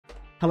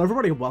Hello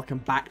everybody and welcome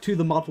back to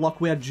the Modlocke.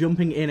 We are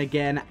jumping in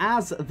again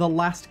as the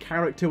last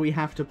character we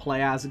have to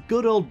play as,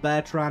 good old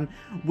BERTRAN.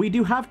 We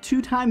do have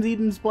 2 times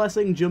Eden's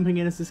Blessing jumping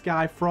in as this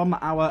guy from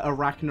our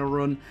Arachna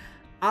run.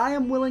 I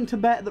am willing to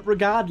bet that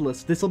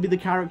regardless, this will be the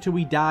character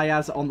we die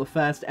as on the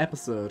first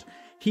episode.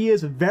 He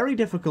is very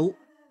difficult,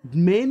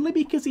 mainly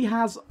because he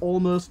has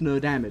almost no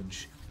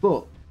damage.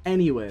 But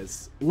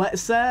anyways,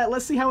 let's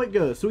see how it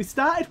goes. So we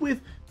started with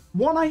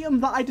one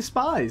item that I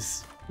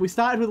despise. We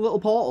started with a little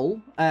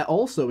portal.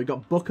 Also, we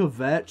got Book of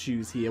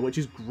Virtues here, which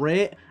is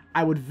great.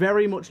 I would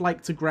very much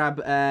like to grab,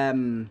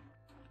 to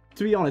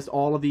be honest,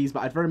 all of these,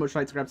 but I'd very much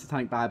like to grab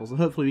Satanic Bibles, and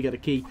hopefully we get a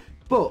key.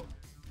 But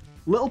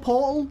little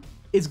portal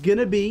is going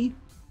to be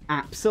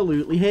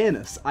absolutely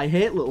heinous. I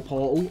hate little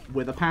portal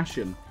with a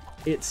passion.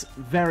 It's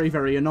very,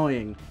 very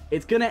annoying.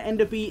 It's going to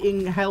end up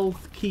eating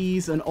health,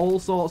 keys, and all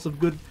sorts of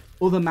good,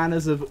 other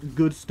manners of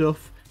good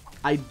stuff.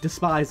 I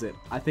despise it.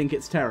 I think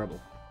it's terrible.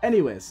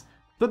 Anyways,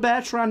 for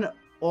BERTRAN,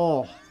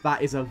 oh,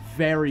 that is a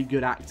very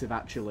good active,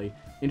 actually.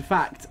 In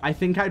fact, I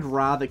think I'd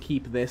rather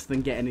keep this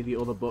than get any of the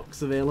other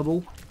books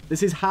available.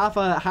 This is half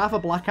a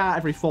black art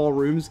every 4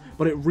 rooms,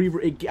 but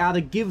it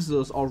either gives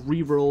us or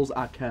rerolls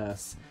our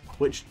curse,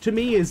 which to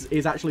me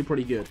is actually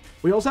pretty good.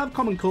 We also have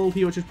Common Cold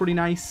here, which is pretty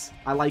nice.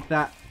 I like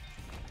that.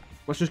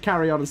 Let's just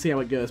carry on and see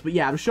how it goes. But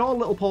yeah, I'm sure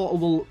Little Portal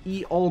will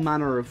eat all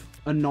manner of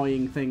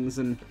annoying things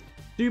and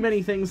do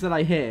many things that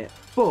I hate.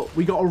 But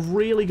we got a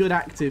really good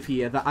active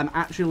here that I'm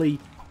actually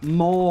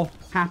more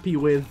happy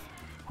with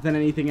than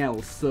anything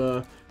else.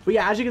 So, but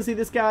yeah, as you can see,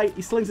 this guy,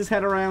 he slings his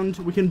head around.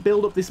 We can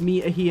build up this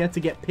meter here to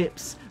get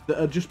pips that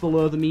are just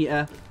below the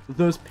meter.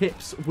 Those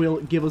pips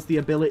will give us the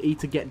ability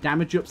to get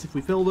damage ups if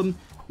we fill them.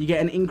 You get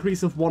an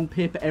increase of 1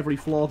 pip every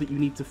floor that you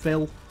need to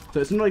fill.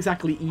 So it's not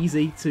exactly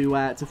easy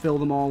to fill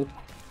them all.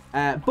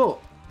 But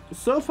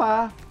so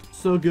far,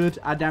 so good.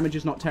 Our damage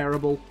is not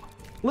terrible.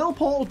 Little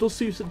Portal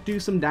does do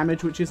some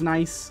damage, which is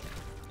nice.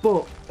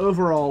 But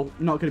overall,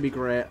 not going to be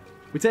great.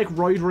 We take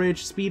Roid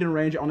Rage, Speed and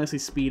Range. Honestly,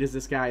 Speed as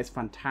this guy is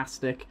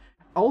fantastic.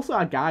 Also,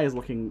 our guy is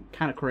looking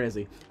kind of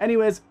crazy.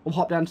 Anyways, we'll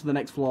hop down to the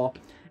next floor.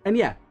 And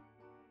yeah,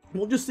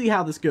 we'll just see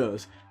how this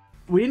goes.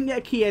 We didn't get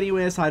a key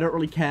anyway, so I don't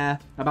really care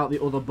about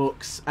the other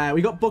books.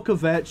 We got Book of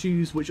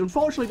Virtues, which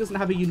unfortunately doesn't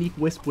have a unique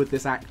wisp with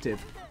this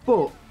active.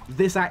 But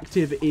this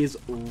active is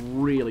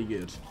really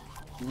good.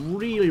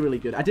 Really, really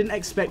good. I didn't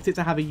expect it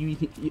to have a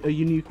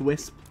unique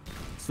wisp,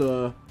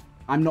 so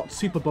I'm not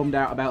super bummed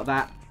out about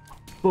that.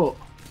 But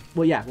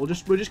well, yeah, we're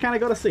just kind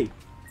of got to see.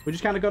 We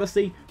just kind of got to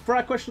see. For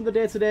our question of the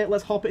day today,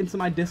 let's hop into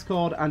my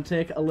Discord and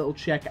take a little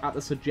check at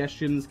the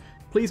suggestions.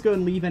 Please go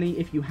and leave any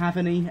if you have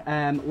any.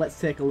 Let's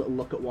take a little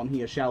look at one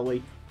here, shall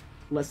we?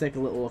 Let's take a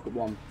little look at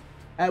one.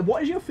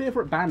 What is your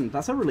favourite band?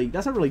 That's a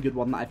really good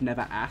one that I've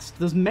never asked.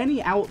 There's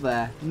many out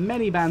there,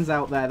 many bands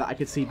out there that I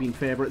could see being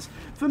favourites.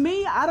 For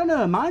me, I don't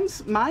know.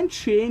 Mine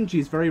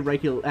changes very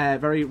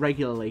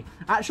regularly.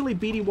 Actually,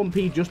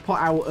 BD1P just put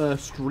out a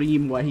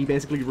stream where he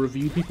basically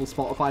reviewed people's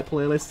Spotify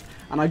playlists,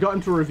 and I got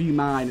him to review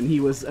mine, and he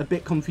was a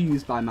bit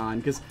confused by mine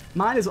because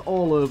mine is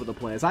all over the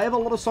place. I have a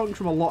lot of songs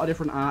from a lot of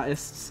different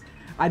artists.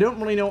 I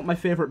don't really know what my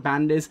favourite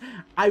band is.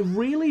 I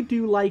really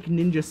do like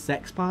Ninja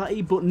Sex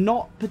Party, but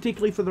not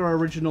particularly for their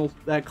original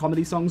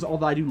comedy songs,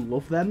 although I do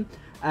love them.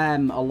 A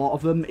lot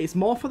of them. It's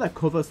more for their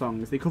cover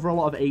songs. They cover a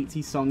lot of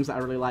 80s songs that I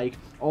really like.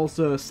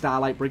 Also,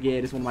 Starlight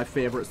Brigade is one of my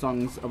favourite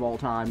songs of all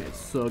time. It's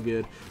so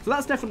good. So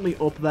that's definitely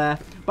up there.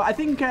 But I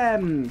think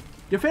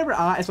your favourite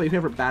artist or your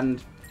favourite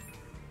band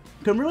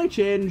can really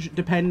change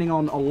depending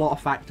on a lot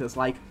of factors.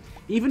 Like,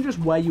 even just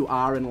where you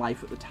are in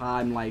life at the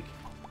time. Like,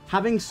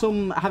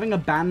 having a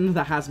band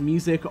that has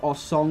music or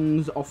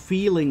songs or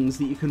feelings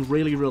that you can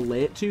really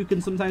relate to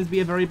can sometimes be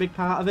a very big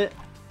part of it.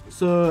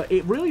 So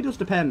it really does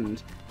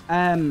depend.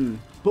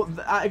 But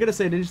I gotta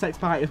say, Ninja Sex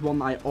Party is one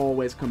that I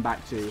always come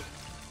back to.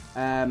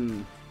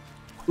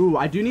 Ooh,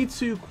 I do need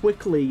to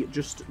quickly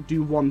just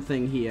do one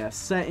thing here.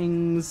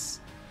 Settings.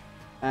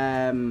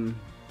 Aim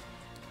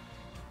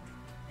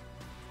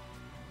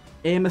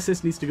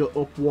assist needs to go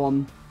up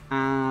 1,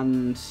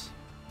 and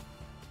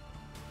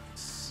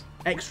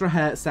extra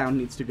hurt sound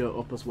needs to go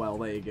up as well.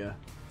 There you go.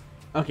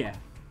 Okay.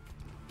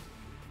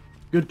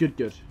 Good, good,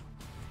 good.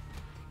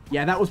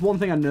 Yeah, that was one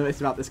thing I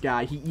noticed about this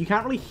guy. You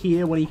can't really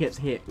hear when he gets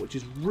hit, which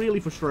is really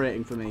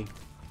frustrating for me.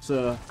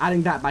 So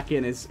adding that back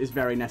in is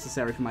very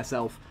necessary for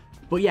myself.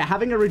 But yeah,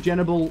 having a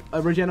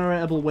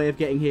regeneratable way of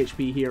getting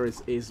HP here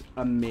is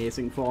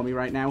amazing for me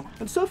right now.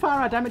 And so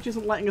far, our damage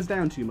isn't letting us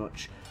down too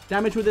much.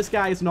 Damage with this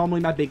guy is normally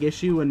my big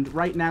issue, and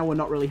right now we're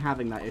not really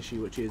having that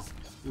issue, which is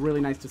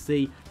really nice to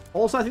see.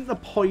 Also, I think the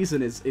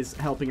poison is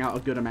helping out a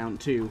good amount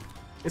too.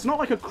 It's not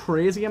like a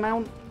crazy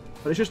amount,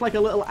 but it's just like a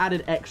little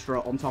added extra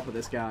on top of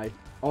this guy.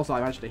 Also, I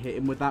managed to hit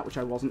him with that, which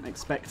I wasn't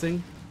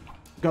expecting.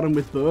 Got him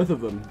with both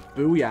of them.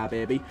 Booyah,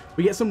 baby.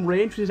 We get some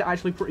range, which is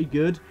actually pretty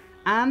good.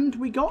 And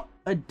we got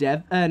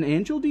an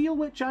angel deal,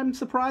 which I'm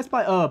surprised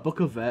by. Oh,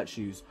 Book of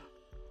Virtues.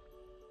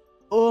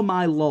 Oh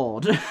my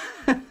lord.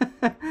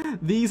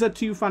 These are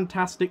 2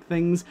 fantastic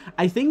things.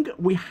 I think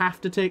we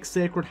have to take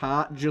Sacred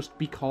Heart just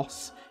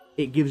because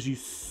it gives you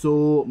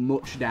so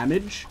much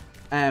damage,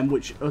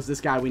 which as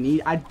this guy we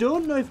need. I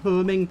don't know if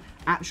homing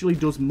actually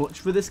does much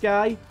for this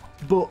guy,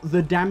 but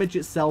the damage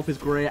itself is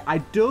great. I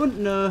don't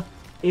know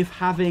if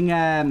having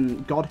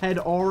Godhead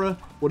Aura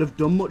would have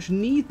done much.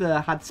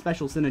 Neither had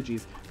special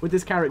synergies. With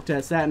this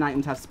character, certain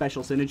items have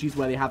special synergies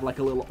where they have like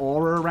a little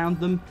aura around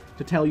them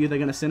to tell you they're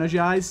going to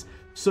synergize.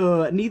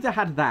 So neither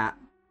had that.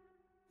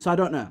 So I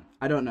don't know.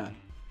 I don't know.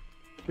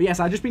 But yes,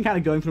 I've just been kind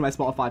of going through my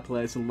Spotify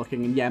playlist and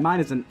looking, and yeah, mine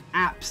is an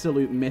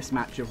absolute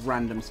mismatch of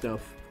random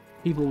stuff.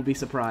 People will be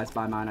surprised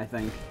by mine, I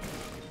think.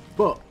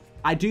 But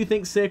I do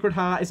think Sacred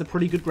Heart is a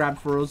pretty good grab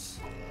for us.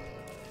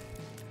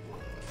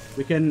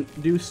 We can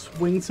do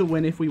swing to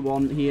win if we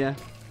want here.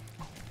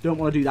 Don't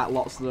want to do that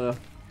lots though.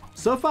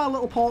 So far,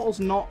 Little Portal's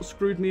not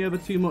screwed me over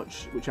too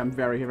much, which I'm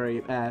very,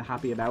 very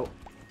happy about.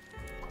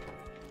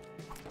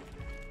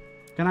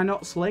 Can I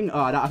not sling?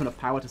 Oh, I don't have enough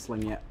power to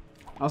sling yet.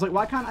 I was like,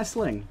 why can't I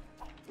sling?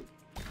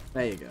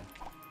 There you go.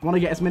 I want to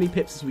get as many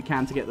pips as we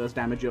can to get those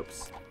damage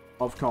ups,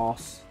 of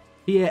course.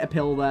 He ate a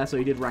pill there, so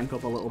he did rank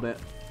up a little bit.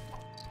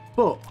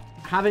 But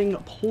having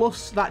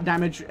plus that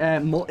damage,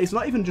 it's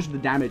not even just the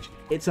damage,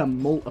 it's a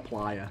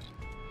multiplier.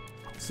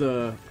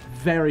 So,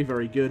 very,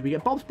 very good. We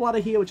get Bob's Bladder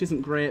here, which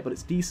isn't great, but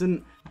it's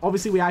decent.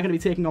 Obviously, we are going to be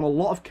taking on a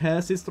lot of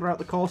curses throughout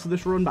the course of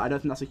this run, but I don't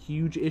think that's a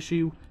huge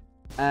issue.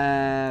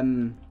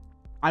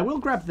 I will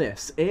grab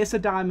this. Ace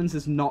of Diamonds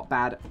is not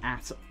bad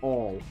at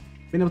all.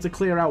 Being able to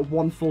clear out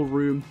one full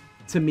room,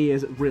 to me,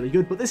 is really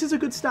good. But this is a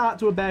good start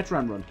to a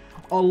BERTRAN run.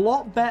 A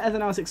lot better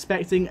than I was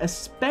expecting,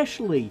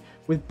 especially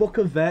with Book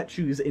of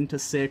Virtues into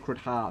Sacred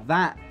Heart.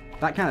 That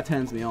kind of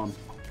turns me on.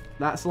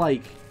 That's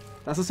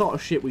the sort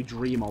of shit we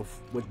dream of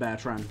with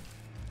BERTRAN.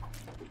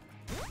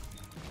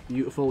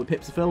 Beautiful with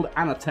Pips Filled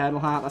and Eternal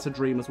Heart. That's a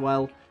dream as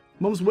well.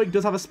 Mum's Wig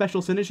does have a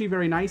special synergy.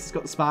 Very nice. It's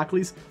got the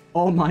sparklies.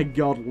 Oh my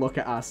god, look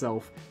at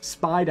ourselves.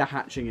 Spider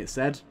hatching, it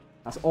said.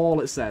 That's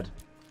all it said.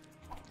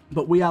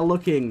 But we are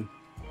looking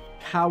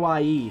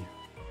kawaii,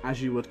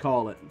 as you would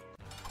call it.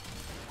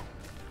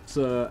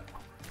 So,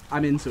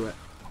 I'm into it.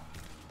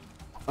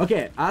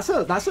 Okay, that's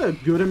a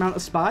good amount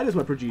of spiders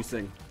we're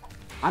producing.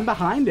 I'm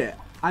behind it.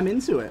 I'm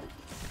into it.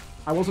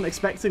 I wasn't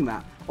expecting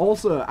that.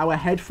 Also, our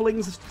head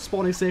flings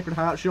spawning Sacred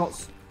Heart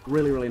shots,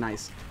 really, really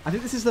nice. I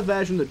think this is the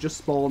version that just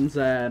spawns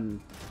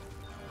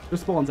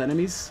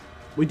enemies.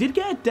 We did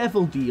get a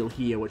devil deal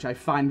here, which I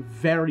find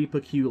very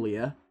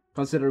peculiar,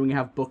 considering we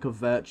have Book of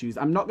Virtues.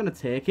 I'm not going to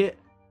take it.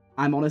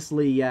 I'm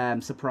honestly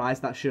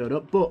surprised that showed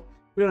up, but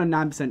we got a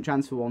 9%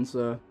 chance for one,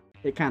 so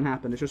it can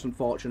happen. It's just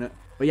unfortunate.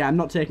 But yeah, I'm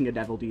not taking a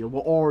devil deal.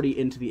 We're already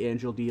into the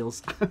angel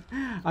deals.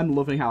 I'm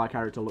loving how our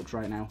character looks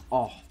right now.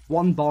 Oh,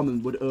 one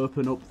bomb would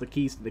open up the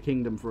keys to the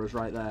kingdom for us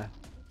right there.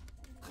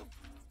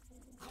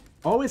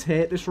 I always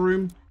hate this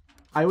room.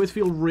 I always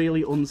feel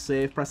really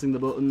unsafe pressing the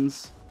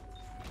buttons.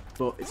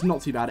 But it's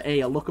not too bad.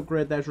 A luck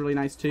upgrade there's really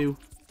nice too.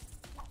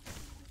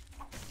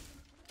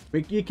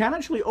 You can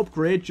actually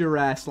upgrade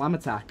your slam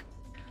attack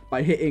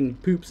by hitting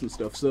poops and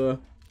stuff, so...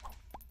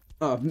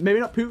 maybe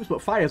not poops,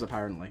 but fires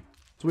apparently.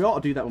 So we ought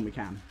to do that when we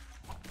can.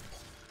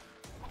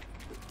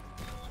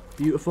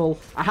 Beautiful.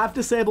 I have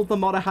disabled the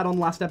mod I had on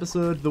last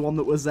episode, the one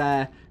that was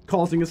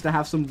causing us to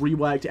have some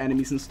reworked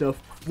enemies and stuff.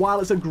 While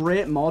it's a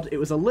great mod, it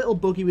was a little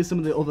buggy with some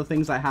of the other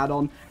things I had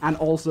on, and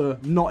also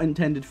not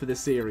intended for this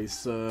series,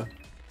 so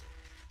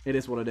it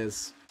is what it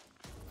is.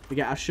 We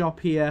get our shop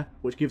here,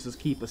 which gives us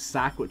Keeper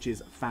Sack, which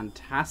is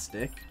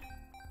fantastic.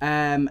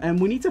 And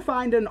we need to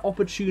find an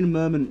opportune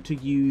moment to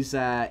use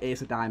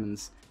Ace of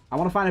Diamonds. I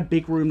want to find a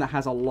big room that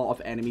has a lot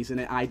of enemies in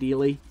it,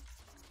 ideally.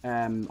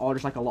 Or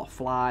just like a lot of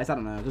flies. I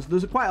don't know.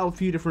 There's quite a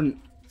few different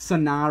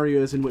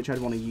scenarios in which I'd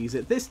want to use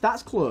it.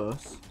 That's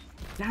close.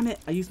 Damn it,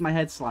 I used my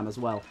head slam as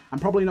well. I'm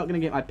probably not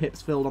going to get my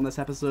pips filled on this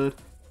episode.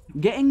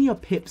 Getting your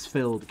pips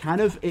filled,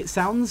 kind of, it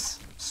sounds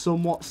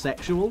somewhat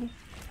sexual.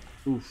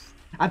 Oof.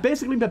 I've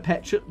basically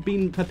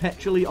been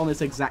perpetually on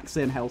this exact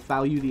same health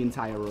value the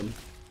entire run.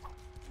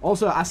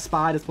 Also, our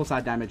spiders plus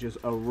our damage is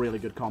a really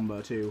good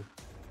combo too.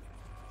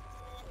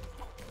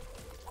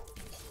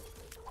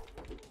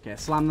 Okay,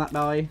 slam that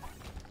boy.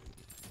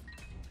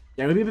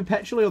 Yeah, we've been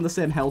perpetually on the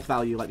same health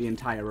value like the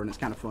entire run. It's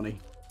kind of funny.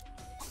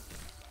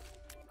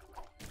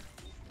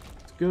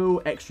 Let's go.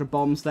 Extra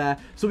bombs there.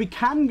 So we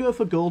can go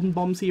for golden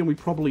bombs here, and we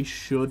probably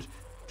should,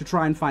 to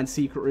try and find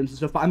secret rooms and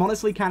stuff. But I'm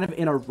honestly kind of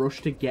in a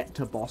rush to get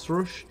to boss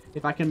rush,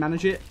 if I can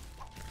manage it.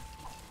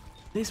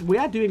 We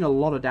are doing a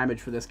lot of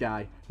damage for this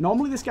guy.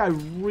 Normally this guy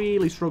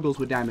really struggles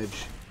with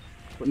damage.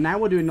 But now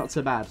we're doing not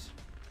so bad.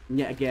 And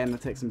yet again, I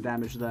take some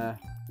damage there.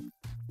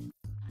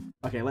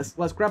 Okay, let's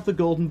grab the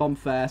golden bomb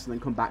first and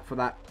then come back for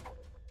that.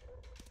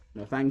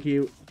 No, thank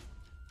you.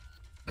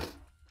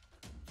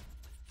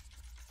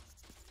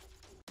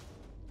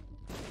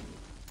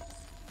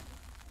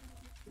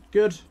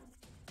 Good.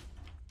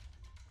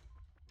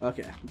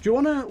 Okay. Do you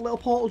want a little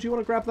portal? Do you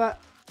want to grab that?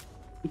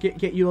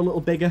 Get you a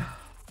little bigger.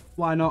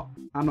 Why not?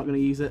 I'm not going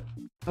to use it.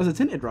 There's a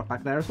tinted rock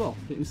back there as well.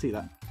 You can see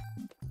that.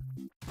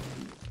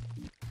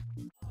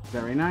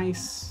 Very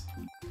nice.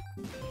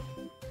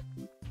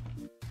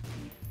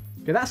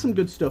 Okay, that's some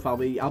good stuff, I'll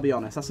be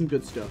honest. That's some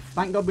good stuff.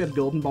 Thank God we had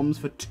golden bombs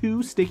for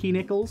 2 sticky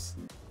nickels.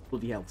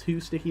 Bloody hell, 2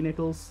 sticky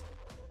nickels.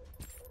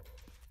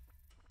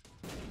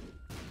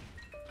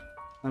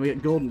 And we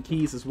get golden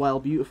keys as well.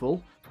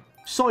 Beautiful.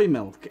 Soy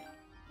milk.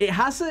 It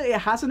has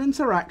an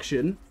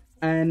interaction,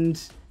 and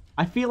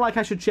I feel like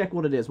I should check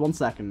what it is. 1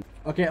 second.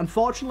 Okay,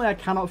 unfortunately, I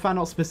cannot find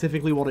out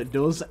specifically what it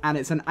does, and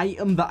it's an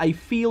item that I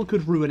feel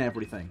could ruin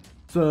everything.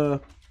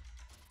 So,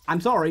 I'm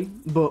sorry,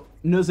 but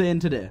no saying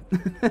today.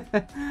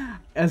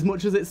 As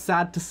much as it's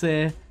sad to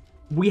say,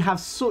 we have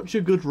such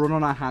a good run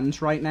on our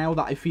hands right now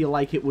that I feel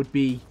like it would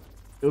be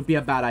a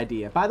bad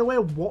idea. By the way,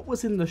 what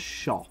was in the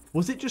shop?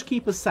 Was it just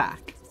keep a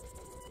sack?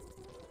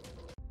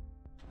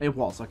 It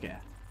was, okay.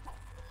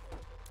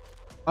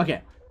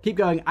 Okay, keep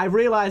going. I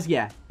realize,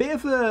 yeah,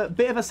 bit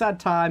of a sad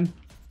time,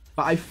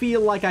 but I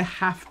feel like I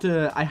have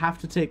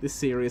to take this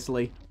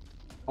seriously.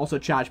 Also,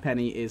 Charge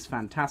Penny is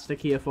fantastic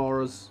here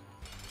for us.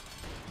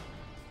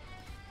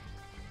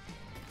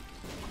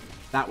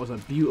 That was a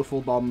beautiful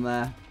bomb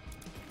there.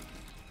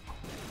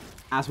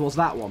 As was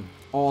that one.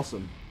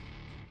 Awesome.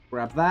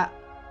 Grab that.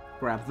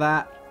 Grab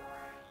that.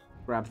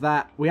 Grab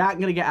that. We aren't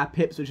going to get our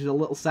pips, which is a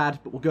little sad,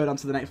 but we'll go down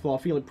to the next floor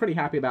feeling pretty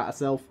happy about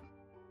ourselves.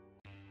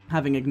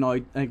 Having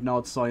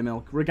ignored soy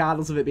milk,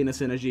 regardless of it being a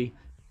synergy.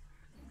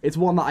 It's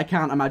one that I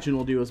can't imagine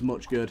will do as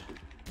much good,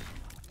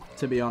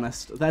 to be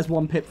honest. There's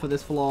 1 pip for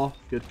this floor.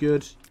 Good,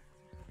 good.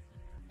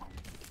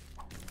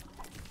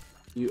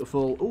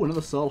 Beautiful. Oh,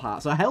 another soul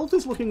heart. So health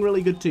is looking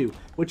really good too,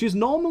 which is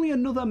normally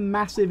another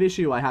massive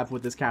issue I have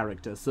with this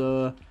character.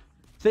 So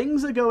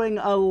things are going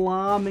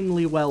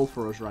alarmingly well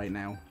for us right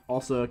now.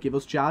 Also, give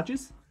us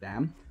charges.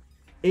 Damn.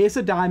 Ace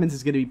of Diamonds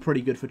is going to be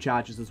pretty good for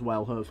charges as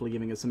well, hopefully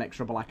giving us some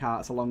extra black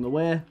hearts along the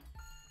way.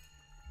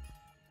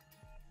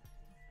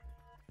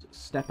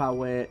 Step our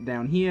way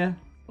down here.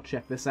 We'll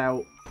check this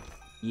out.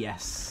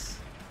 Yes.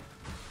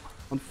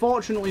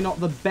 Unfortunately, not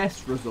the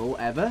best result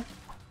ever.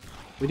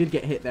 We did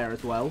get hit there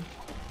as well.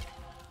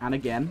 And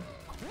again.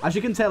 As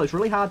you can tell, it's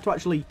really hard to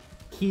actually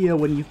hear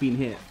when you've been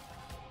hit.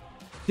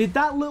 Did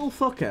that little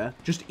fucker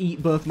just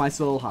eat both my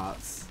soul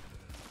hearts?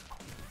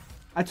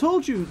 I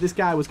told you this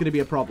guy was going to be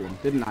a problem,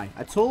 didn't I?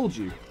 I told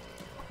you.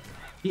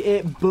 He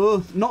ate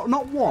both, not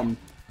 1,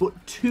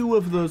 but 2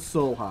 of those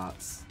soul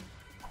hearts.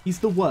 He's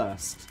the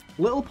worst.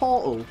 Little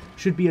Portal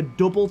should be a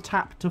double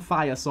tap to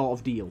fire sort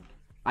of deal.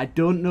 I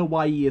don't know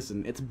why he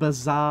isn't. It's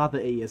bizarre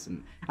that he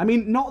isn't. I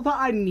mean, not that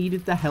I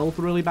needed the health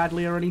really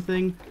badly or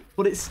anything,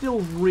 but it's still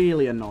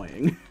really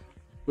annoying.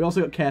 We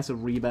also got Curse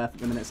of Rebirth at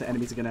the minute, so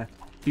enemies are going to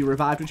be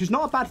revived, which is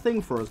not a bad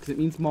thing for us, because it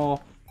means more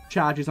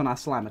charges on our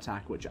slam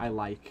attack, which I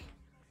like.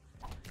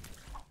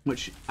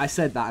 Which, I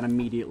said that and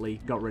immediately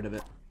got rid of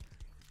it.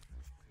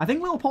 I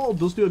think Little Portal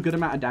does do a good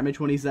amount of damage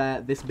when he's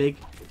this big,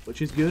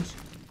 which is good.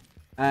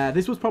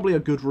 This was probably a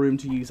good room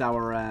to use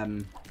our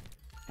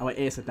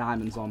Ace of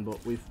Diamonds on, but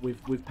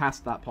we've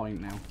passed that point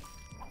now.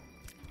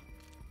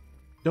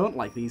 Don't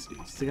like these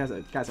dudes. These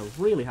guys are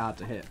really hard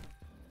to hit.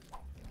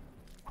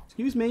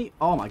 Excuse me.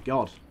 Oh my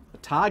god. The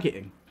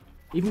targeting.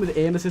 Even with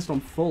aim assist on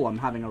full, I'm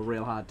having a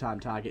real hard time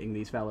targeting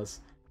these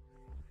fellas.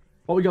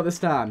 What we got this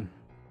time?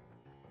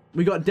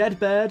 We got Dead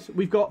Bird,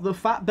 we've got the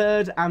Fat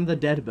Bird, and the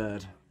Dead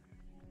Bird.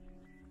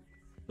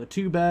 The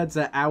 2 birds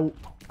are out.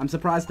 I'm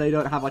surprised they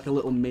don't have like a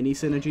little mini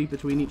synergy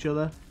between each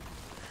other.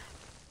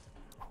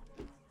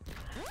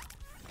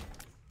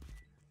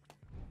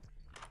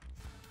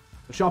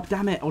 The shop,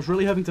 damn it, I was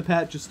really hoping to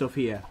purchase stuff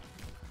here.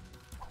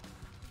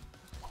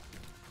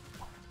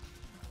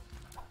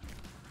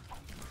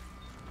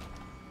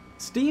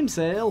 Steam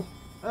sale?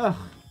 Ugh.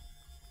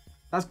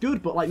 That's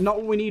good, but like not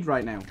what we need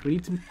right now. We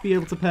need to be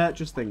able to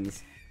purchase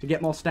things to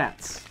get more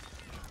stats.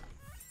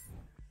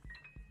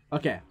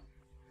 Okay.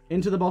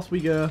 Into the boss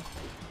we go.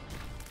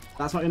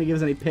 That's not going to give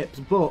us any pips,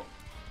 but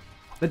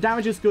the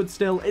damage is good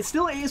still. It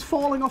is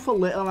falling off a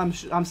little. I'm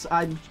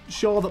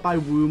sure that by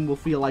womb we'll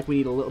feel like we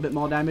need a little bit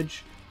more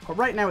damage. But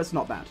right now it's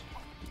not bad.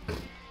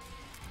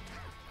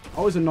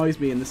 Always annoys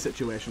me in this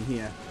situation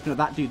here. You know,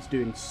 that dude's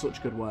doing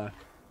such good work.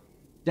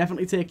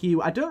 Definitely take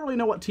you. I don't really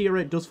know what tier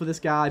 8 does for this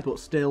guy, but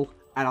still.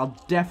 And I'll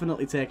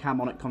definitely take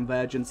Harmonic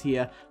Convergence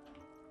here.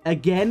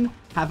 Again,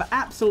 have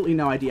absolutely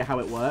no idea how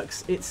it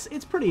works.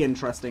 It's pretty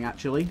interesting,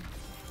 actually.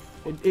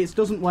 It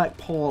doesn't work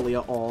poorly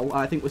at all.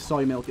 I think with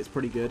Soy Milk, it's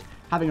pretty good.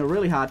 Having a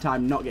really hard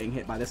time not getting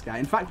hit by this guy.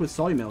 In fact, with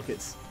Soy Milk,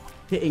 it's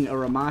hitting a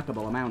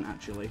remarkable amount,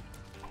 actually.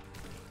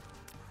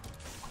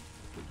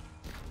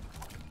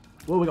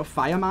 Well, we got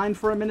Fire Mine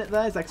for a minute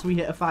there. Is that 'cause we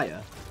hit a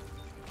fire?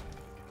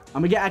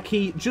 And we get our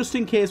key just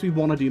in case we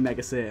want to do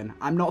Mega Satan.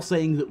 I'm not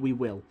saying that we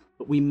will,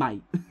 but we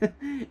might.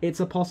 It's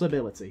a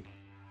possibility.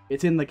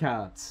 It's in the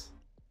cards.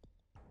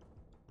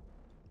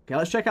 Okay,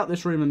 let's check out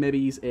this room and maybe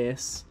use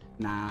Ace.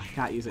 Nah,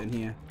 can't use it in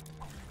here.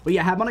 But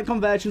yeah, Harmonic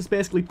Convergence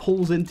basically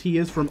pulls in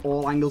tears from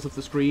all angles of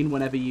the screen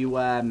whenever you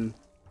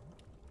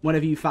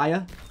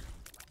fire.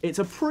 It's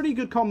a pretty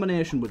good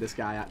combination with this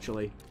guy,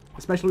 actually.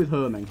 Especially with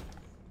homing.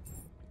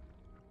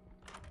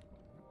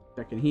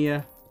 Check in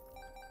here.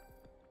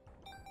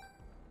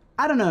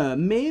 I don't know,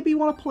 maybe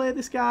want to play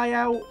this guy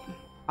out.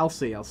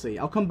 I'll see.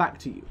 I'll come back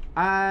to you.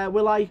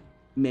 Will I?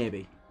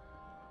 Maybe.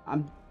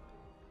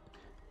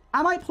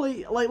 I might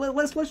play, like,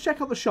 let's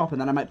check out the shop and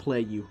then I might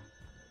play you.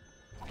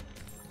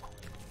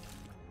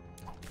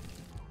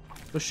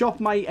 The shop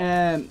might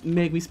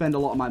make me spend a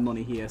lot of my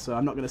money here, so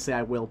I'm not going to say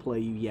I will play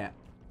you yet.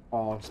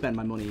 Or spend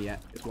my money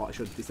yet, is what I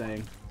should be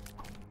saying.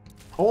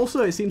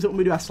 Also, it seems that when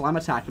we do our slam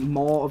attack,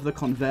 more of the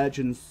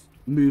convergence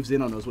moves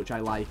in on us, which I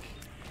like.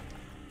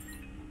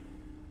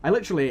 I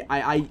literally,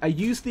 I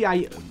use the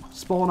item,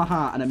 spawn a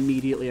heart, and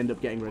immediately end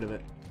up getting rid of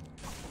it.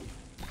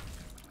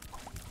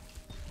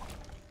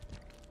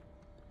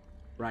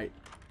 Right.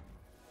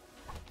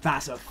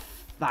 That's a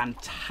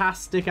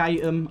fantastic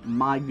item,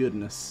 my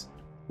goodness.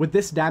 With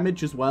this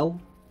damage as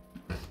well.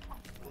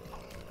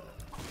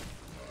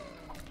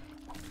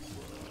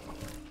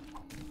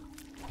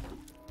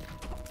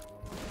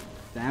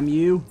 Damn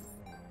you.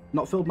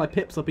 Not filled my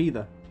pips up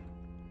either.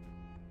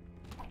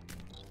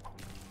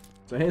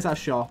 So here's our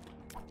shop.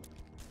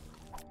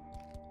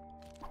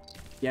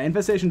 Yeah,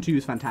 Infestation 2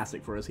 is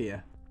fantastic for us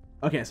here.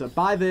 Okay, so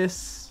buy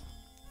this.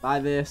 Buy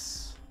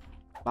this.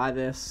 Buy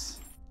this.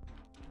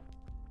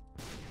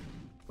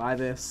 Buy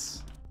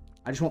this.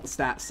 I just want the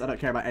stats. I don't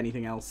care about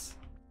anything else.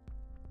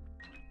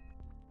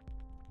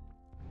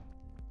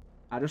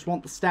 I just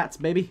want the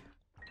stats, baby.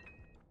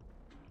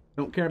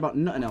 Don't care about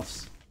nothing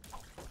else.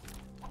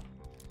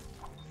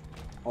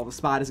 All the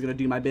spiders are going to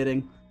do my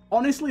bidding.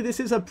 Honestly,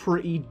 this is a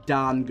pretty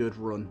darn good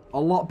run. A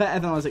lot better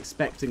than I was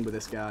expecting with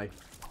this guy.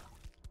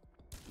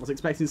 I was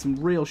expecting some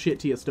real shit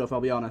tier stuff,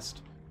 I'll be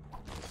honest.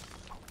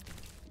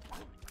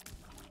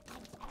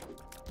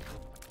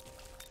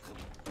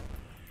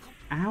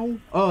 Ow.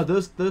 Oh,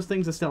 those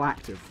things are still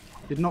active.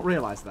 Did not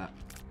realize that.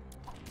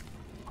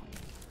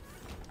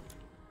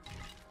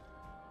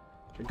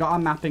 We got our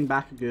mapping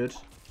back, good.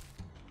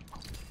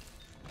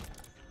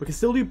 We can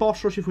still do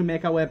boss rush if we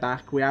make our way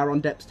back. We are on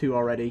depth 2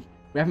 already.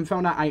 We haven't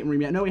found our item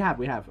room yet. No, we have.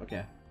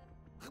 Okay.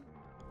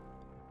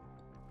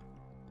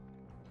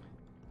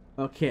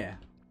 Okay.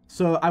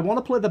 So, I want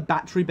to play the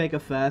battery beggar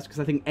first, because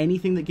I think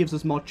anything that gives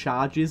us more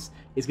charges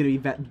is going to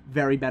be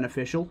very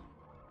beneficial.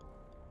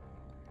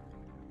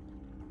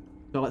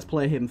 So, let's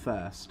play him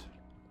first.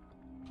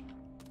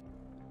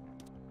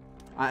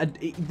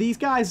 These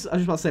guys, I was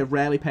just about to say,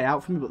 rarely pay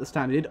out for me, but this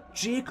time they did.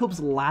 Jacob's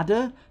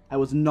Ladder? I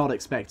was not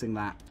expecting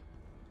that.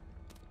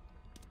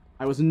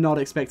 I was not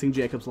expecting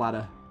Jacob's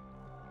Ladder.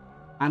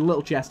 And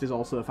Little Chest is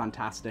also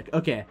fantastic.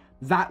 Okay,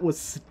 that was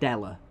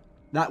stellar.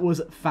 That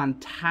was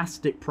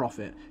fantastic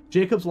profit.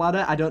 Jacob's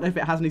Ladder, I don't know if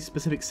it has any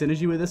specific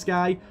synergy with this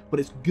guy, but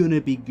it's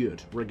gonna be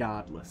good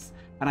regardless.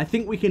 And I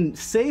think we can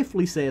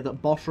safely say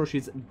that boss rush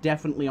is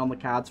definitely on the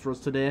cards for us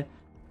today.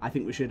 I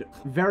think we should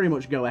very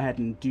much go ahead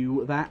and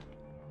do that.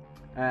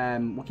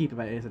 We'll keep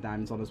about Ace of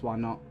Diamonds on us, why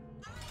not?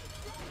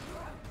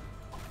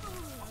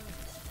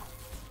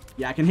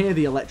 Yeah, I can hear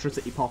the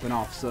electricity popping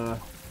off, so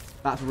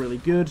that's really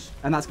good.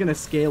 And that's going to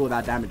scale with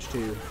our damage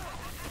too.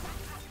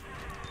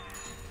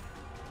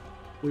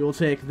 We will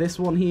take this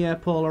one here,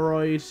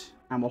 Polaroid,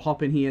 and we'll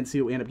hop in here and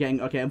see what we end up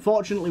getting. Okay,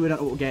 unfortunately, we don't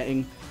know what we're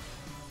getting.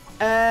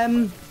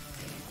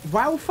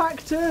 Wow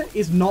factor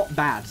is not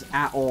bad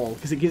at all,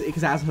 because it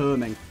has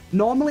homing.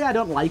 Normally, I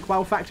don't like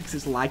wow factor because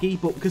it's laggy,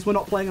 but because we're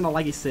not playing on a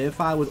laggy save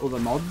file with other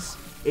mods,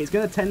 it's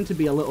going to tend to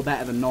be a little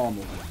better than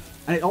normal.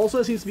 And it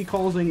also seems to be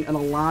causing an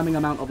alarming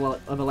amount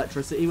of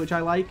electricity, which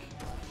I like.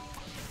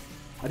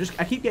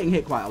 I keep getting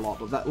hit quite a lot,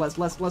 but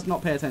let's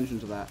not pay attention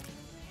to that.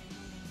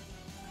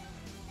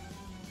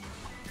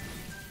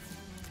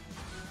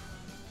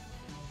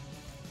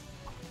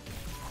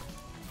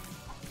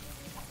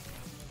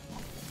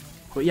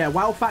 But yeah,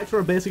 wow factor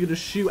are basically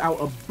just shoot out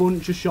a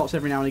bunch of shots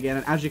every now and again,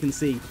 and as you can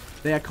see,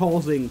 they are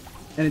causing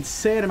an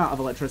insane amount of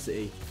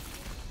electricity.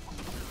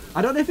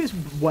 I don't know if it's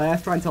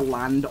worth trying to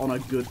land on a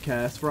good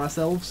curse for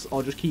ourselves,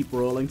 or just keep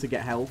rolling to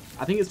get health.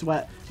 I think it's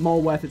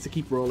more worth it to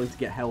keep rolling to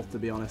get health, to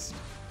be honest.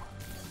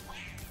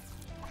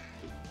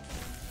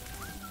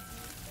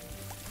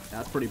 Yeah,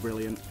 that's pretty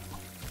brilliant.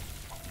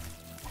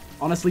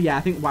 Honestly, yeah,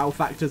 I think wow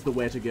factor's the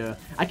way to go.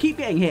 I keep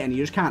getting hit and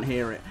you just can't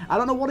hear it. I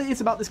don't know what it is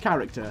about this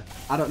character.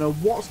 I don't know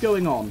what's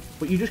going on,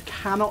 but you just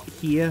cannot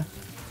hear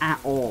at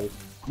all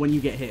when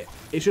you get hit.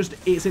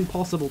 It's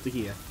impossible to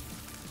hear.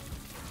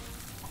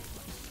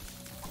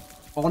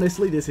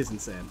 Honestly, this is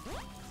insane.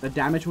 The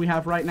damage we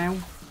have right now.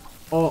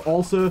 Oh,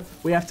 also,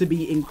 we have to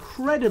be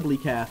incredibly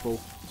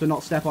careful to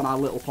not step on our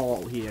little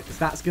portal here, because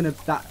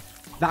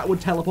that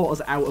would teleport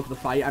us out of the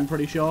fight, I'm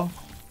pretty sure.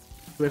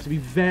 We have to be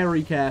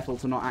very careful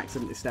to not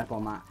accidentally step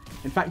on that.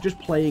 In fact, just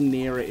playing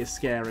near it is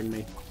scaring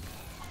me.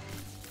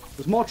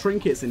 There's more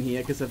trinkets in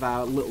here because of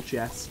our little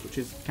chest, which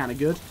is kind of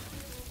good.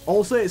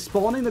 Also, it's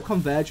spawning the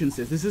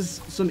convergences. This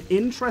is some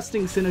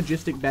interesting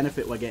synergistic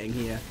benefit we're getting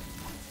here.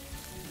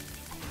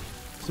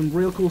 Some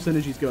real cool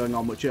synergies going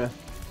on, which are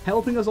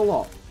helping us a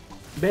lot.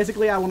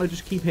 Basically, I want to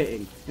just keep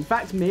hitting. In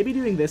fact, maybe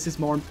doing this is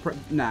more...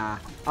 Nah.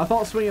 I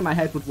thought swinging my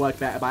head would work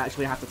better, but I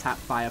actually have to tap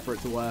fire for it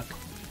to work.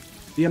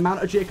 The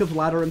amount of Jacob's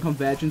Ladder and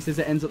convergences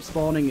it ends up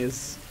spawning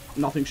is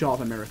nothing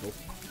short of a miracle.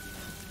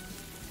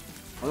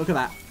 Oh, look at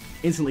that.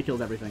 Instantly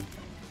killed everything.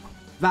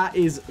 That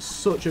is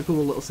such a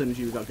cool little synergy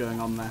we've got going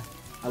on there.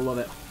 I love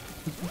it.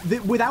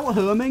 Without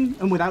Herming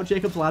and without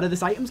Jacob's Ladder,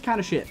 this item's kind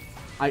of shit.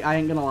 I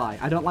ain't gonna lie.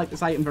 I don't like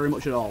this item very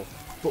much at all.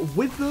 But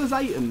with those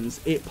items,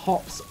 it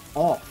pops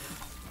off.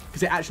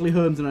 Because it actually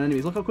herms on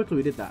enemies. Look how quickly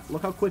we did that.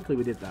 Look how quickly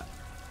we did that.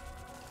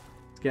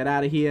 Let's get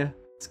out of here.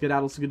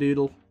 Skedaddle,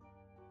 skedoodle.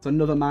 It's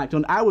another mark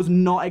done. I was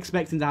not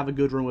expecting to have a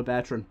good run with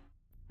BERTRAN.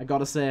 I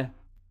gotta say.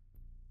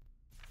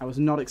 I was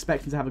not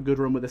expecting to have a good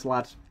run with this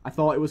lad. I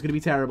thought it was going to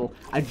be terrible.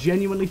 I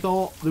genuinely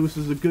thought there was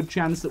a good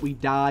chance that we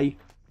die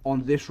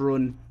on this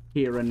run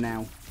here and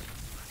now.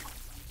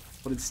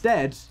 But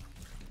instead,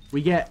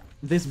 we get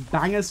this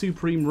banger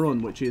supreme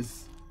run, which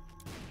is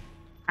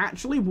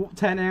actually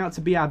turning out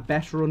to be our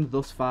best run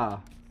thus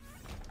far.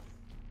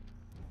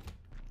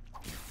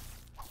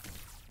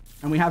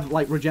 And we have,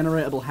 like,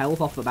 regeneratable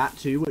health off the bat,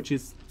 too, which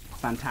is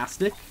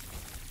fantastic.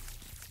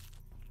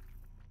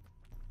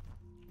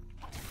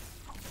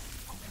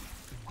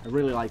 I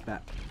really like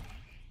that.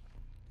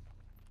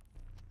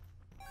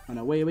 And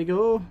away we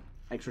go.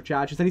 Extra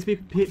charges. I need to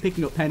be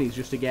picking up pennies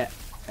just to get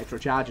extra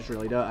charges,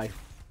 really, don't I?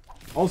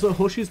 Also,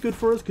 Hush is good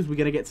for us because we're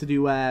going to get to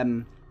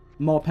do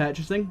more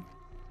purchasing,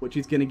 which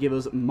is going to give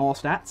us more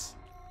stats.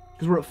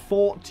 Because we're at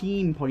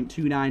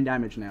 14.29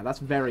 damage now. That's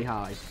very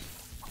high.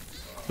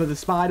 For the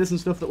spiders and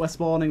stuff that we're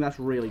spawning, that's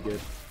really good.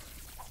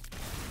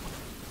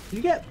 Did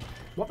you get...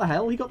 What the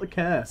hell? He got the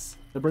curse.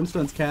 The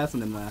Brimstone's curse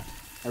on him there.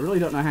 I really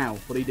don't know how,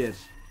 but he did.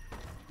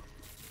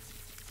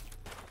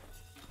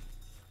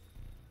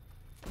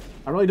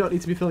 I really don't need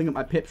to be filling up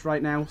my pips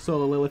right now.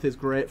 Solar Lilith is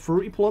great.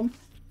 Fruity Plum,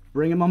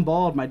 bring him on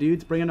board, my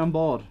dudes. Bring him on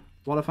board.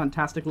 What a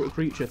fantastic little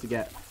creature to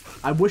get.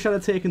 I wish I'd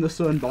have taken the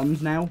Sun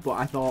Bonds now, but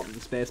I thought the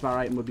Spacebar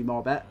item would be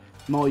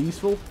more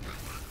useful.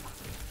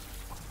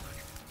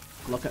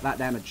 Look at that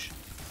damage.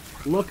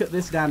 Look at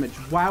this damage.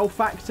 Wow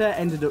factor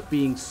ended up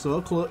being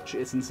so clutch,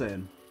 it's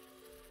insane.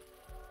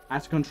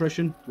 Act of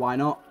Contrition, why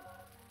not?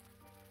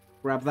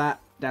 Grab that,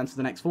 down to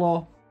the next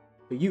floor.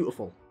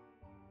 Beautiful.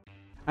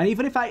 And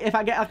even if I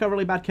get like a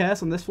really bad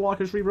curse on this floor, I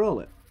can just re-roll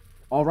it.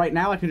 Or right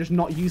now, I can just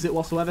not use it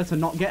whatsoever to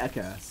not get a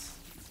curse.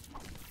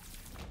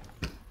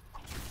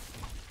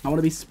 I want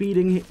to be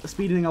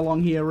speeding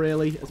along here,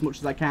 really, as much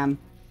as I can.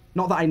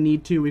 Not that I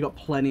need to, we got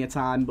plenty of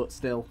time, but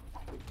still.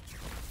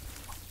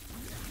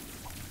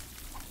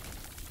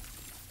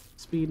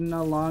 Speeding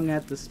along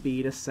at the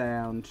speed of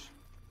sound.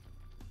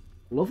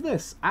 Love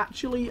this.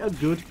 Actually a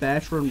good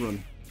BERTRAN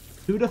run.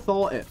 Who'd have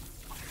thought it?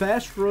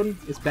 First run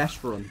is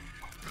best run.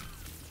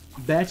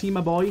 Bertie,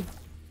 my boy.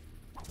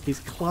 He's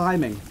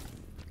climbing.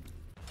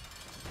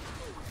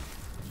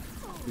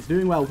 He's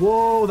doing well.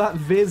 Whoa, that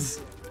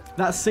Viz.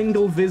 That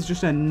single Viz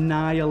just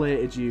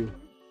annihilated you.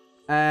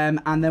 And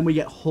then we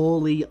get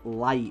Holy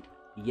Light.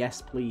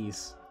 Yes,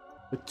 please.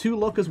 With 2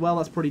 luck as well,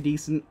 that's pretty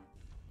decent.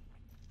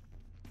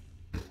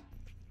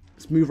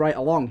 Let's move right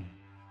along.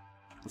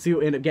 Let's see what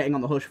we end up getting on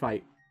the Hush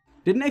fight.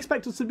 Didn't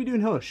expect us to be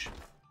doing Hush.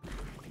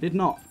 Did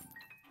not.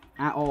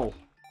 At all.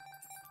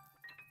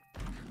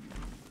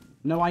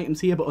 No items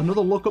here, but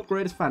another luck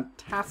upgrade is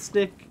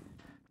fantastic.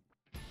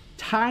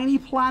 Tiny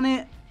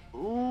planet.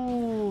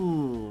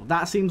 Ooh,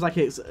 that seems like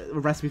it's a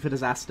recipe for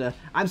disaster.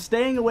 I'm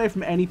staying away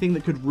from anything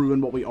that could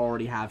ruin what we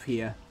already have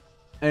here.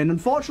 And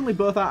unfortunately,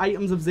 both our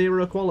items have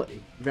 0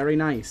 quality. Very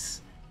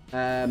nice.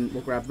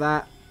 We'll grab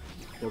that.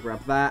 We'll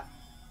grab that.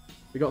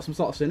 We got some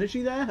sort of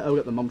synergy there. Oh, we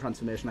got the Mom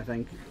transformation, I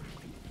think.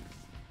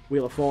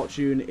 Wheel of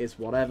Fortune is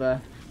whatever.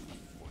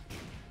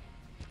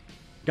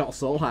 Got a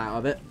soul heart out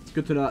of it. It's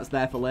good to know that's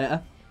there for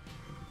later.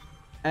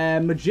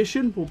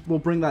 Magician, we'll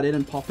bring that in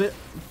and pop it.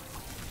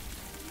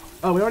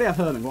 Oh, we already have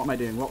Herming. What am I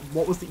doing?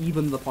 What was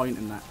even the point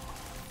in that?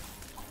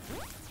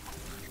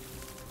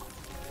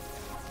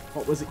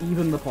 What was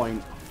even the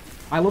point?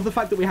 I love the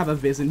fact that we have a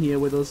Viz in here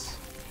with us.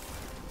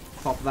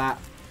 Pop that.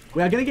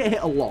 We are going to get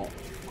hit a lot.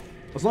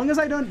 As long as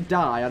I don't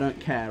die, I don't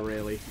care,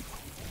 really.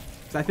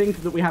 So I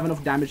think that we have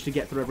enough damage to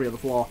get through every other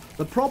floor.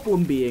 The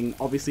problem being,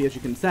 obviously, as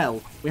you can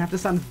tell, we have to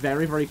stand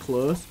very, very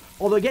close.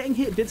 Although getting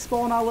hit did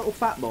spawn our little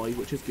fat boy,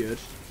 which is good.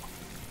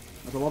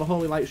 There's a lot of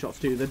Holy Light shots,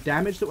 too. The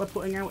damage that we're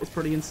putting out is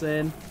pretty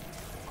insane.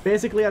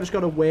 Basically, I just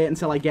got to wait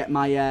until I get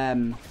my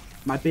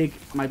my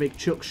big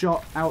chuck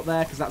shot out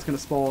there, because that's going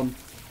to spawn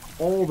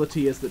all the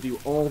tiers that do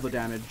all the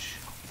damage.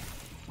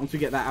 Once we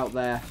get that out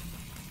there,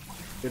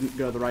 didn't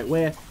go the right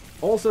way.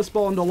 Also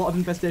spawned a lot of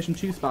Infestation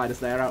 2 spiders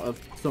there out of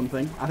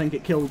something. I think I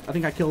killed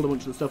a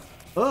bunch of the stuff.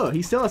 Oh,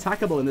 he's still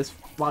attackable in this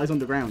while he's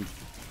underground.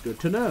 Good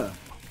to know.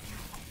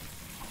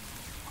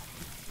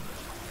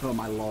 Oh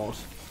my lord.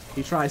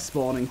 He tries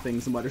spawning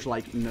things and we're just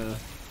like, no.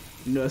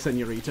 No,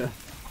 senorita.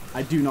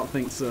 I do not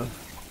think so.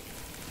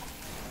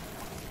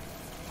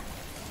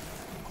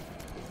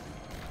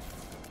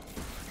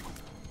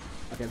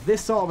 Okay,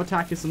 this sort of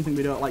attack is something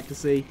we don't like to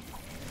see.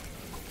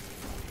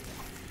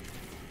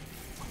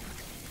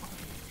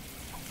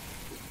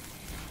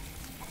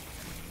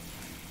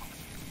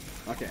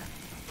 Okay.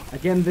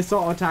 Again, this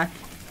sort of attack,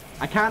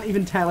 I can't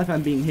even tell if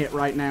I'm being hit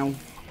right now.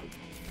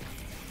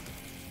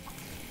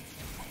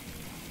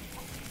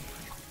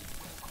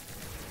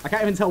 I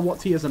can't even tell what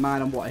tiers are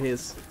mine and what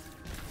his.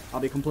 I'll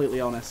be completely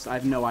honest. I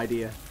have no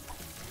idea.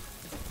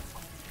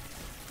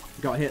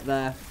 Got hit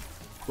there.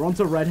 We're on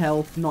to red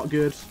health. Not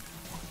good.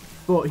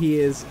 But he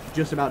is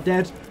just about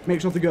dead.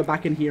 Make sure to go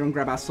back in here and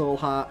grab our soul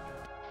heart.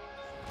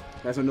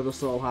 There's another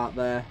soul heart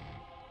there.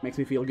 Makes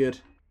me feel good.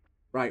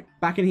 Right,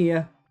 back in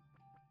here.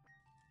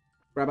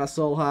 Grab our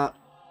soul heart.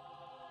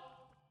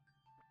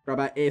 Grab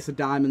our ace of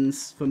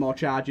diamonds for more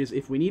charges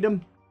if we need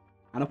them.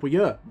 And up we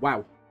go.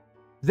 Wow.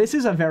 This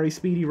is a very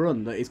speedy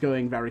run that is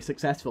going very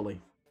successfully.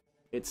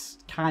 It's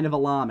kind of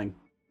alarming.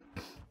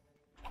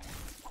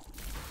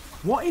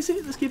 What is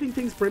it that's giving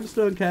things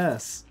Brimstone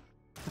Curse?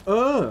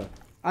 Oh,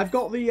 I've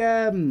got the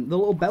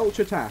little belch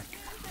attack.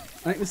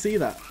 I can see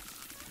that.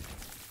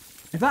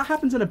 If that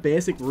happens in a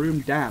basic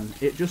room, damn,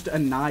 it just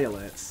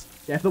annihilates.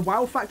 Yeah, if the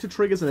wow factor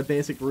triggers in a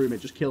basic room,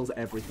 it just kills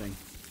everything.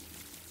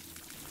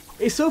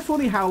 It's so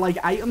funny how, like,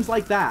 items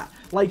like that,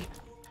 like,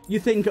 you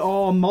think,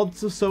 oh,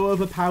 mods are so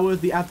overpowered,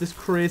 they add this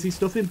crazy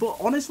stuff in, but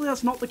honestly,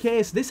 that's not the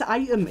case. This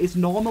item is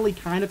normally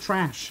kind of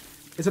trash.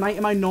 It's an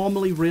item I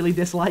normally really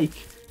dislike.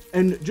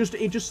 And it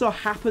just so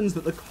happens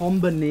that the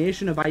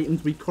combination of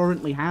items we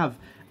currently have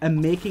are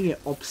making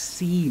it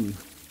obscene.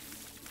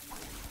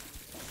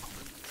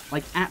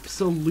 Like,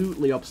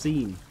 absolutely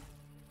obscene.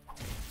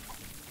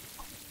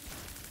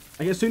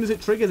 Like, as soon as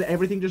it triggers,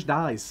 everything just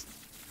dies.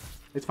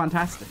 It's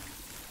fantastic.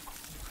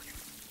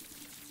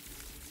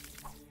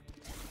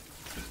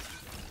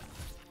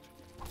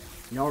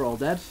 You're all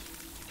dead.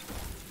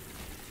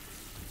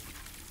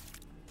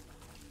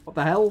 What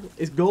the hell?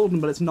 It's golden,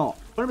 but it's not.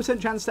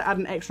 100% chance to add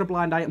an extra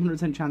blind item,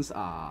 100% chance to...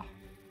 Ah,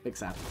 big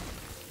sad.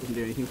 Doesn't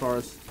do anything for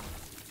us.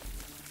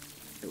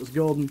 It was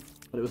golden,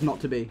 but it was not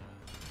to be.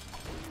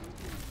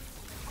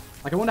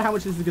 Like, I wonder how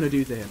much this is going to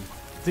do to him.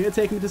 Is it going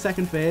to take him to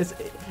second phase?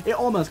 It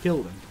almost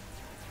killed him.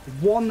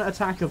 One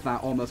attack of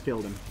that almost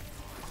killed him.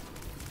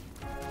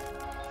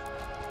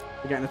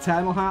 We're getting a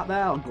Eternal Heart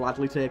there. I'll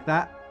gladly take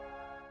that.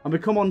 And we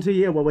come on to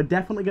here where we're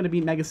definitely going to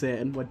beat Mega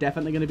Satan. We're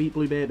definitely going to beat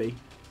Blue Baby.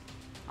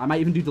 I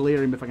might even do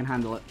Delirium if I can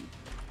handle it.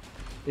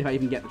 If I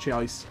even get the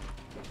choice.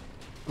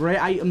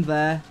 Great item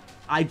there.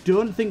 I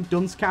don't think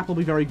Dunce Cap will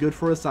be very good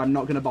for us, so I'm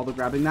not going to bother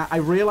grabbing that. I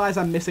realise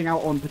I'm missing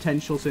out on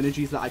potential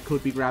synergies that I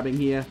could be grabbing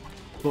here.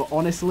 But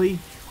honestly,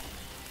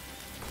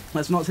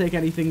 let's not take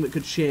anything that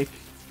could shake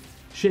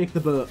the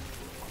boat.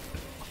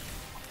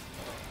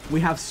 We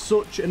have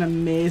such an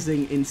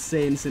amazing,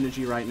 insane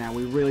synergy right now.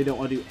 We really don't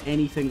want to do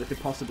anything that could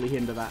possibly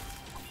hinder that.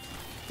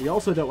 We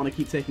also don't want to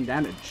keep taking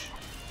damage.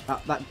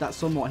 That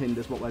somewhat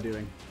hinders what we're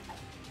doing.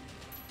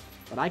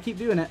 But I keep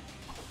doing it.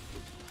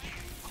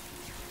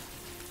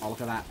 Oh,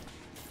 look at that.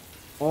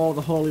 Oh,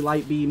 the Holy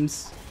Light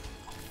Beams.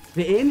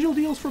 The Angel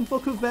Deals from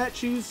Book of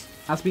Virtues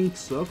has been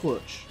so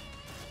clutch.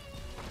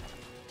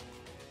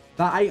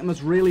 That item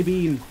has really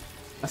been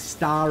a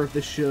star of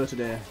this show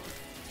today.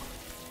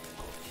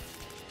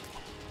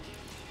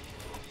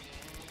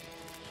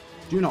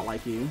 Do not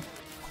like you.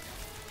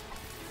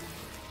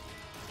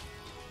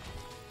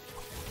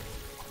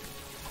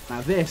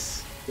 Now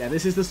this, yeah,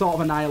 this is the sort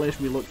of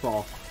annihilation we look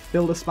for.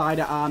 Build a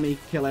spider army,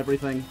 kill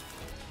everything.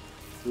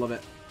 Love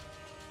it.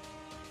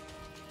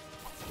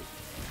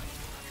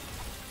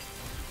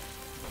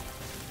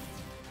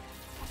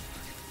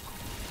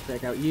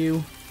 Take out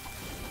you.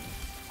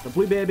 The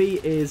Blue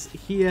Baby is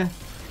here,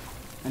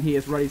 and he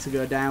is ready to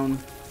go down.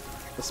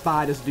 The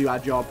spiders do our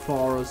job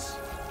for us.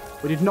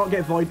 We did not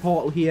get Void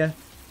Portal here,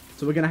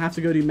 so we're going to have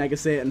to go do Mega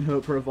Satan and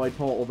hope for a Void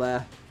Portal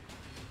there.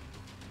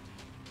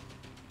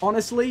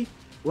 Honestly,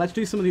 let's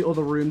do some of the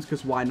other rooms,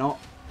 because why not?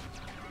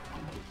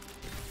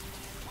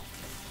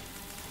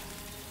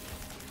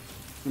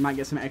 We might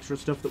get some extra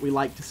stuff that we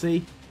like to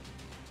see.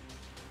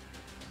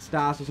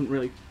 Stars doesn't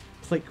really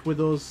click with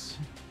us.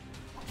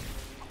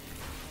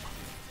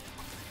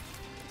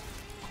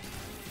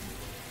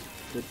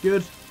 Good,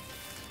 good.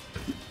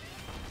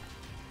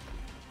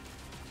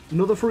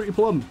 Another Fruity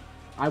Plum.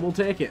 I will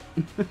take it.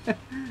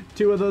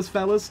 Two of those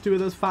fellas, two of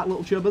those fat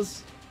little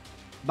chubbers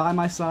by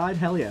my side.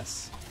 Hell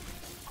yes.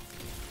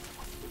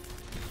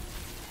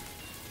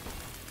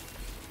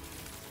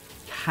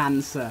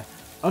 Cancer.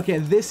 Okay,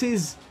 this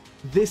is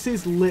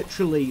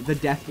literally the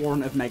death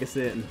warrant of Mega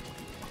Satan.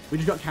 We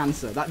just got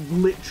cancer. That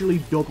literally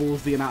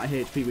doubles the amount of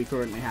HP we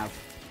currently have.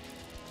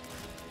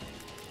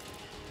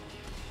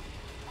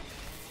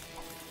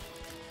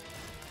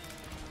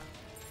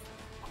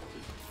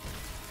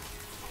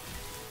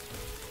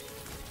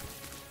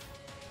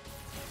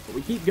 But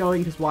we keep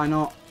going, because why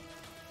not?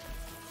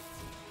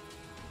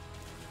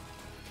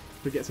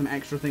 We get some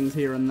extra things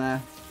here and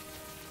there.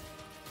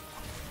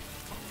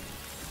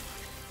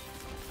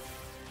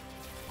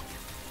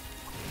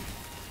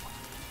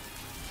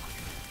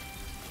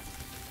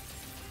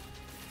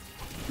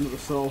 Another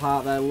soul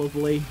heart there,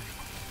 lovely.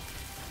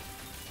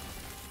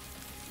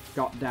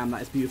 God damn,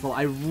 that is beautiful.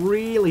 I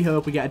really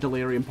hope we get a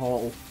Delirium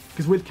Portal,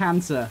 because with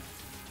Cancer,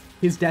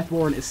 his death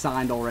warrant is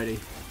signed already.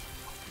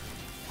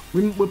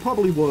 We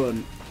probably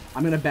won't.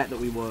 I'm going to bet that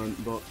we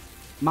won't, but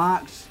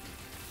marked.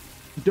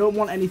 Don't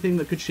want anything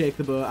that could shake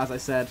the boat, as I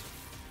said.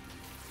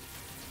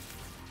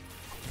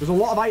 There's a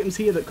lot of items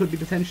here that could be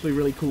potentially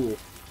really cool.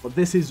 But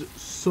this is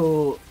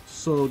so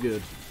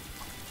good.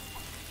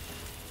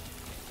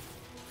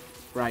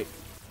 Right.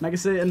 Mega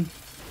Satan,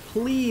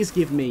 please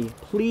give me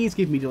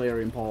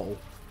Delirium Portal.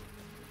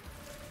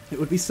 It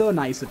would be so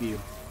nice of you.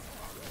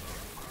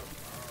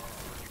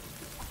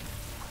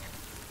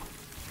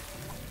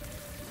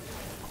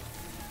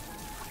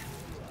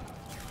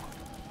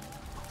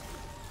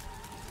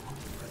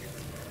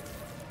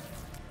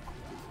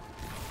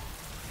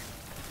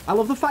 I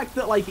love the fact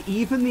that, like,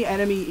 even the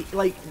enemy,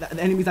 like, the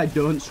enemies I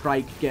don't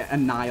strike get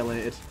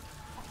annihilated.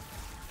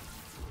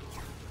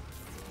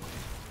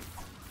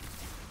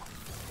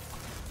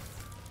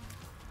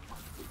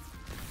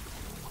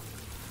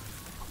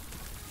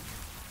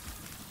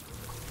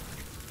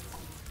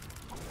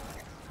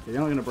 Okay, you're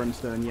not going to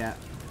Brimstone yet.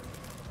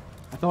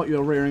 I thought you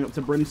were rearing up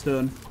to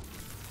Brimstone.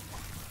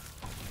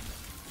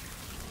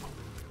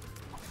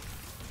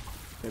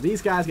 Okay,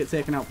 these guys get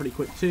taken out pretty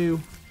quick too.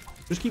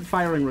 Just keep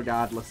firing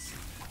regardless.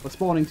 We're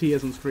spawning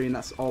tears on screen,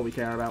 that's all we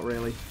care about,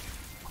 really.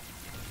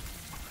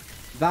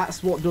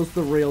 That's what does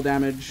the real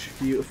damage.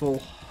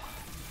 Beautiful.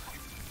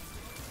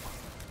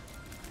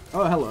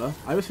 Oh, hello.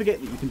 I always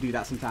forget that you can do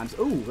that sometimes.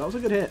 Ooh, that was a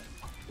good hit.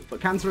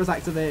 But Cancer is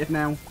activated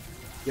now.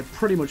 You're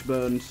pretty much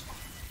burned.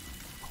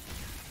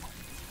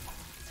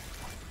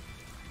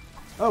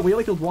 Oh, we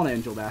only killed one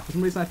angel there. For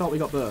some reason I thought we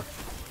got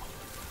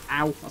both.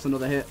 Ow, that's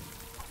another hit.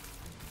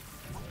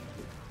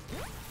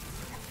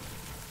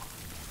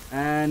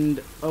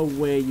 And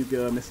away you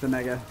go, Mr.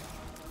 Mega.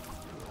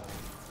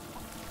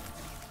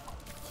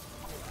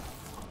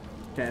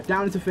 Okay,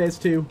 down into phase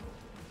 2.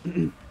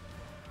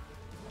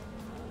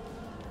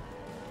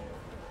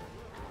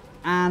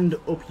 And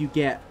up you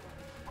get.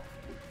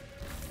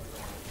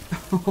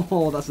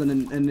 Oh, that's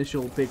an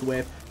initial big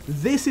wave.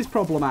 This is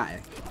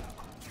problematic.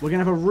 We're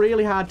going to have a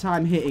really hard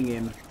time hitting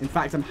him. In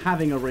fact, I'm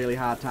having a really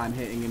hard time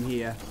hitting him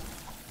here.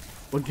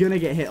 We're going to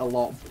get hit a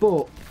lot,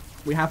 but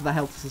we have the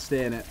health to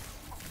sustain it.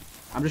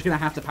 I'm just going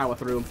to have to power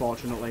through,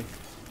 unfortunately.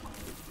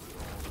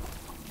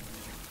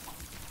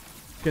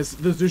 Because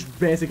there's just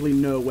basically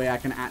no way I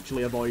can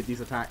actually avoid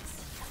these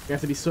attacks. We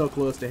have to be so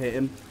close to hit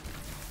him.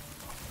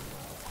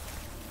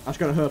 I just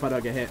gotta hope I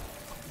don't get hit.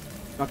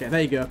 Okay,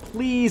 there you go.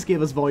 Please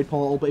give us Void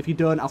Portal, but if you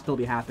don't, I'll still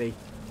be happy.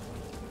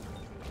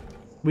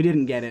 We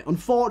didn't get it.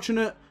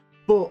 Unfortunate,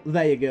 but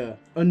there you go.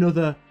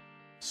 Another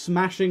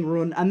smashing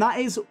run. And that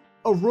is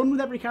a run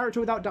with every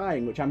character without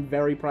dying, which I'm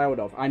very proud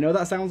of. I know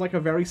that sounds like a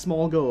very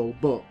small goal,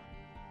 but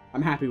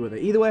I'm happy with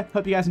it. Either way,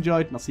 hope you guys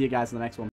enjoyed, and I'll see you guys in the next one.